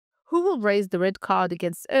who will raise the red card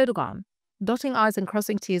against Erdogan, dotting I's and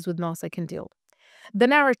crossing T's with Nasser Kandil. The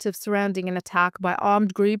narrative surrounding an attack by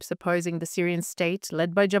armed groups opposing the Syrian state,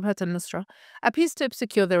 led by Jabhat al-Nusra, appears to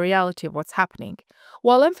obscure the reality of what's happening,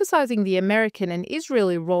 while emphasizing the American and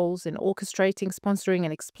Israeli roles in orchestrating, sponsoring,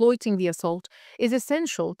 and exploiting the assault is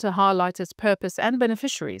essential to highlight its purpose and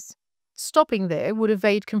beneficiaries. Stopping there would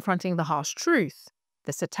evade confronting the harsh truth.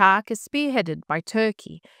 This attack is spearheaded by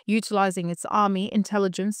Turkey, utilizing its army,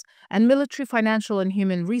 intelligence, and military, financial, and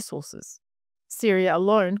human resources. Syria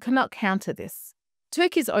alone cannot counter this.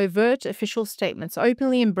 Turkey's overt official statements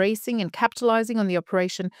openly embracing and capitalizing on the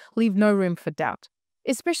operation leave no room for doubt,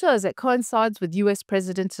 especially as it coincides with US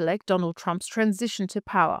President-elect Donald Trump's transition to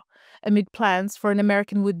power, amid plans for an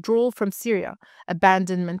American withdrawal from Syria,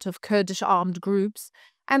 abandonment of Kurdish armed groups,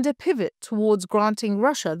 and a pivot towards granting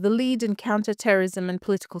Russia the lead in counter-terrorism and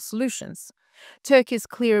political solutions. Turkey's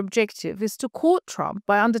clear objective is to court Trump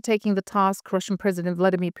by undertaking the task Russian President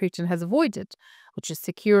Vladimir Putin has avoided, which is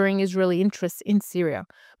securing Israeli interests in Syria,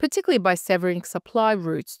 particularly by severing supply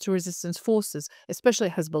routes to resistance forces, especially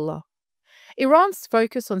Hezbollah. Iran's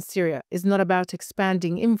focus on Syria is not about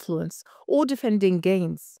expanding influence or defending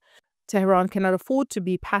gains. Tehran cannot afford to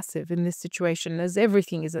be passive in this situation as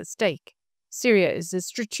everything is at stake. Syria is a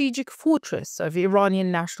strategic fortress of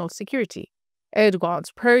Iranian national security.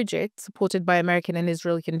 Erdogan's project, supported by American and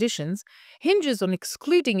Israeli conditions, hinges on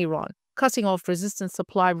excluding Iran, cutting off resistance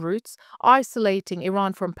supply routes, isolating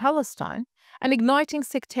Iran from Palestine, and igniting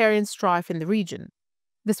sectarian strife in the region.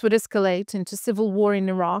 This would escalate into civil war in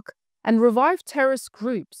Iraq and revive terrorist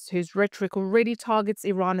groups whose rhetoric already targets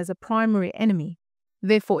Iran as a primary enemy.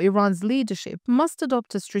 Therefore, Iran's leadership must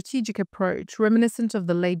adopt a strategic approach reminiscent of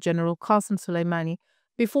the late General Qasem Soleimani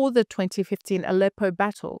before the 2015 Aleppo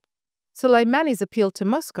battle. Soleimani's appeal to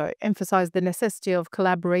Moscow emphasized the necessity of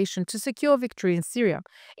collaboration to secure victory in Syria,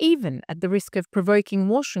 even at the risk of provoking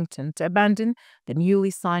Washington to abandon the newly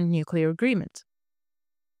signed nuclear agreement.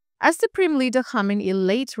 As Supreme Leader Khamenei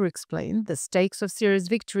later explained, the stakes of Syria's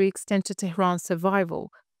victory extend to Tehran's survival.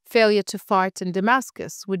 Failure to fight in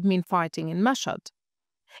Damascus would mean fighting in Mashhad.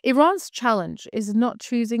 Iran's challenge is not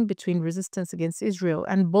choosing between resistance against Israel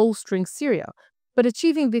and bolstering Syria, but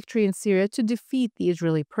achieving victory in Syria to defeat the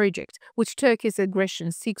Israeli project, which Turkey's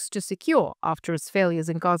aggression seeks to secure after its failures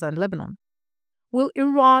in Gaza and Lebanon. Will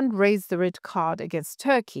Iran raise the red card against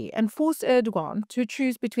Turkey and force Erdogan to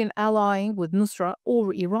choose between allying with Nusra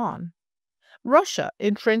or Iran? Russia,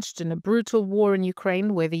 entrenched in a brutal war in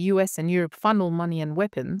Ukraine where the US and Europe funnel money and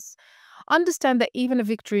weapons, understand that even a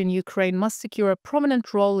victory in Ukraine must secure a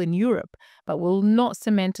prominent role in Europe, but will not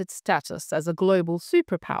cement its status as a global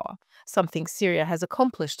superpower, something Syria has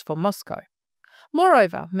accomplished for Moscow.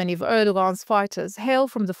 Moreover, many of Erdogan's fighters hail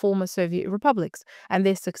from the former Soviet republics, and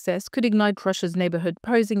their success could ignite Russia's neighborhood,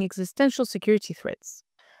 posing existential security threats.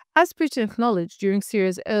 As Putin acknowledged during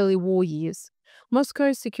Syria's early war years,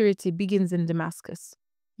 Moscow's security begins in Damascus.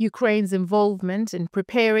 Ukraine's involvement in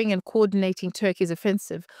preparing and coordinating Turkey's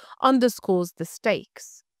offensive underscores the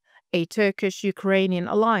stakes. A Turkish-Ukrainian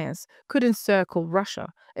alliance could encircle Russia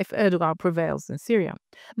if Erdogan prevails in Syria.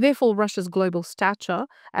 Therefore, Russia's global stature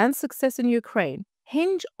and success in Ukraine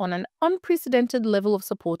hinge on an unprecedented level of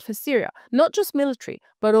support for Syria, not just military,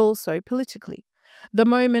 but also politically. The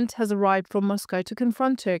moment has arrived for Moscow to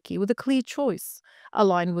confront Turkey with a clear choice: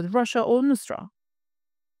 align with Russia or Nusra.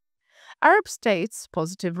 Arab states'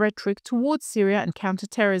 positive rhetoric towards Syria and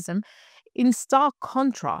counterterrorism, in stark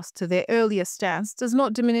contrast to their earlier stance, does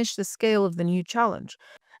not diminish the scale of the new challenge.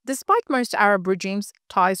 Despite most Arab regimes'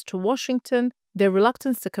 ties to Washington, their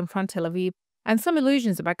reluctance to confront Tel Aviv, and some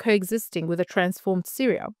illusions about coexisting with a transformed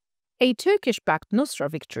Syria, a Turkish-backed Nusra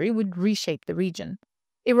victory would reshape the region.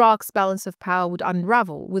 Iraq's balance of power would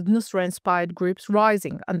unravel, with Nusra-inspired groups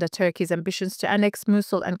rising under Turkey's ambitions to annex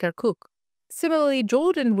Mosul and Kirkuk. Similarly,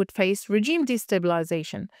 Jordan would face regime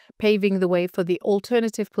destabilization, paving the way for the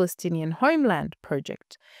alternative Palestinian homeland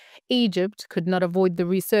project. Egypt could not avoid the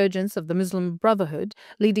resurgence of the Muslim Brotherhood,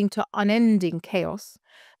 leading to unending chaos.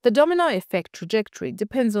 The domino effect trajectory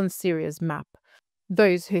depends on Syria's map.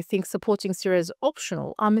 Those who think supporting Syria is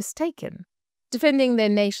optional are mistaken. Defending their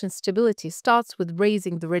nation's stability starts with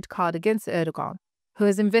raising the red card against Erdogan, who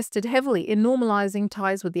has invested heavily in normalizing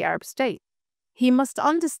ties with the Arab state. He must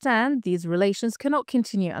understand these relations cannot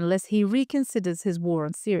continue unless he reconsiders his war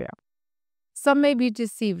on Syria. Some may be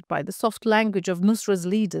deceived by the soft language of Nusra's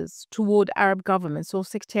leaders toward Arab governments or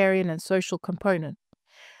sectarian and social component.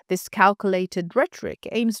 This calculated rhetoric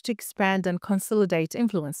aims to expand and consolidate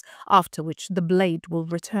influence, after which the blade will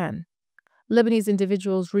return. Lebanese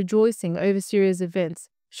individuals rejoicing over Syria's events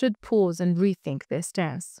should pause and rethink their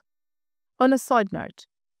stance. On a side note,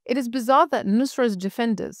 It is bizarre that Nusra's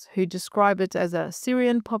defenders, who describe it as a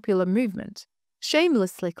Syrian popular movement,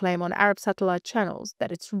 shamelessly claim on Arab satellite channels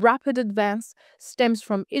that its rapid advance stems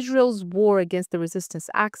from Israel's war against the resistance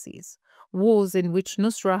axis, wars in which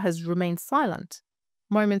Nusra has remained silent.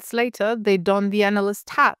 Moments later, they don the analyst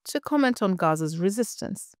hat to comment on Gaza's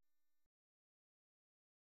resistance.